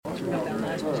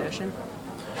possession?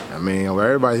 I mean,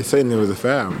 everybody's saying it was a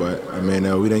foul, but I mean,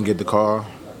 we didn't get the call.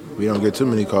 We don't get too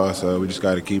many calls, so we just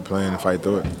got to keep playing and fight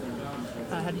through it.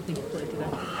 How do you think you played today?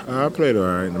 I played all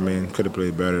right. I mean, could have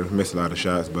played better. Missed a lot of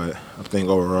shots, but I think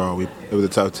overall it was a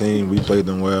tough team. We played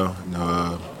them well.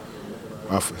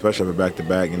 Especially for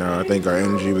back-to-back. I think our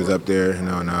energy was up there. And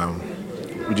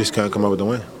we just couldn't come up with the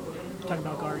win. Talking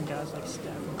about guarding guys like Steph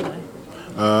and Clay.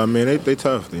 I mean, they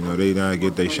tough. They know how to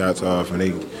get their shots off, and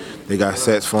they got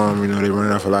sets for them. They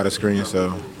running off a lot of screens.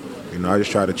 So, I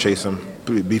just try to chase them,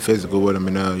 be physical with them,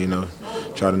 and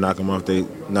try to knock them off their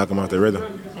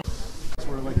rhythm.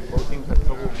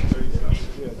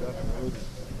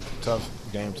 Tough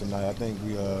game tonight. I think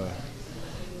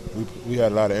we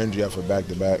had a lot of energy out for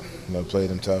back-to-back. Played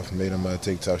them tough, made them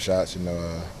take tough shots.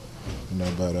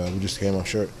 But we just came up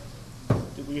short.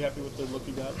 Were you happy with the look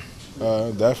you got?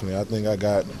 Definitely. I think I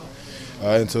got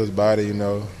into his body.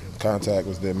 Contact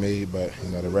was then made, but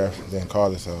the ref didn't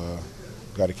call it, so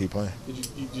got to keep playing. Did you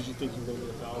think you were going to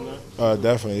get a foul on that?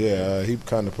 Definitely, yeah. He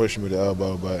kind of pushed me with the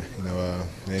elbow, but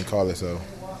they didn't call it, so.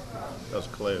 That was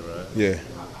Clay, right? Yeah.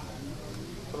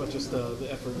 How about just the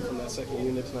effort from that second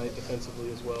unit tonight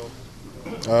defensively as well?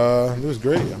 It was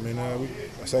great. I mean, our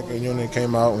second unit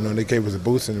came out, they gave us a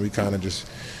boost, and we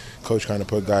coach kind of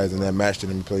put guys in that match,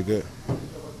 and we played good.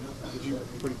 Did you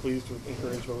pretty pleased with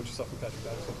encouraged by what you saw from Patrick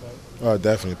Patterson tonight?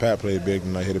 Definitely. Pat played big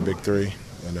tonight, hit a big three,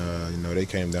 and they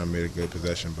came down and made a good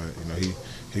possession, but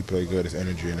he played good. His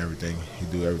energy and everything, he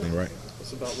do everything right.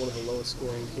 It's about one of the lowest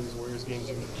scoring Kings Warriors games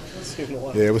you've seen in a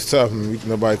while. Yeah, it was tough. I mean,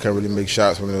 nobody can really make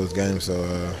shots from those games, so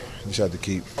we just have to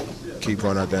keep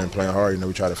going out there and playing hard.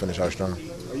 We try to finish out strong.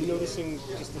 Are you noticing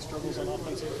just the struggles on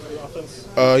offense?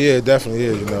 Yeah, it definitely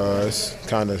is. It's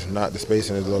kind of not, the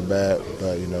spacing is a little bad,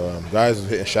 but guys are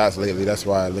hitting shots lately. That's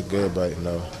why I look good, but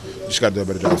just got to do a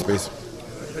better job of spacing.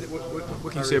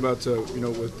 What can you say about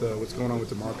with what's going on with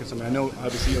DeMarcus? I mean, I know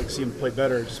obviously you see him play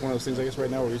better. Just one of those things, I guess,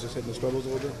 right now where he's just hitting the struggles a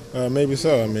little bit. Maybe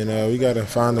so. I mean, we got to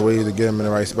find a way to get him in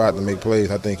the right spot to make plays.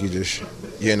 I think he's just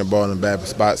getting the ball in bad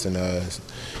spots, and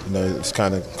it's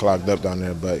kind of clogged up down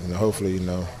there. But hopefully,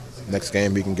 next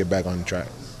game he can get back on the track.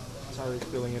 Is Tyreke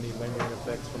feeling any lingering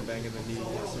effects from banging the knee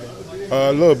yesterday?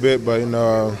 A little bit, but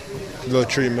a little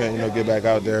treatment. Get back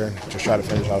out there and just try to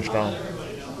finish out strong.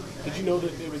 Did you know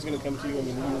that it was going to come to you? I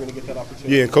mean, you were going to get that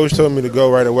opportunity? Yeah, coach told me to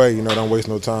go right away. Don't waste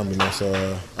no time.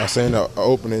 So I seen the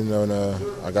opening, and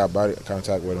I got body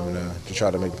contact with him to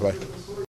try to make the play.